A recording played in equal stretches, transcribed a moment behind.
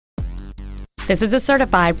This is a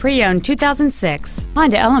certified pre-owned 2006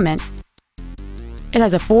 Honda Element. It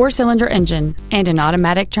has a 4-cylinder engine and an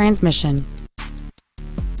automatic transmission.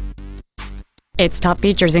 Its top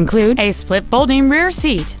features include a split folding rear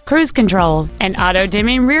seat, cruise control, an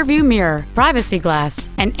auto-dimming rearview mirror, privacy glass,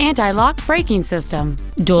 an anti-lock braking system,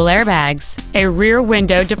 dual airbags, a rear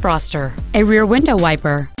window defroster, a rear window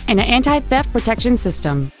wiper, and an anti-theft protection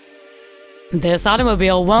system. This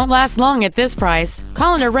automobile won't last long at this price.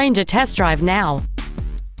 Call and arrange a test drive now.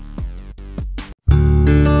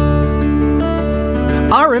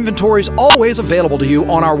 Our inventory is always available to you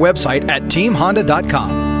on our website at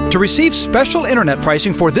teamhonda.com. To receive special internet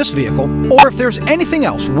pricing for this vehicle, or if there's anything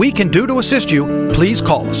else we can do to assist you, please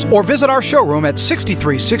call us or visit our showroom at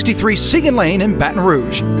 6363 Siegen Lane in Baton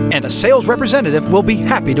Rouge, and a sales representative will be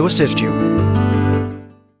happy to assist you.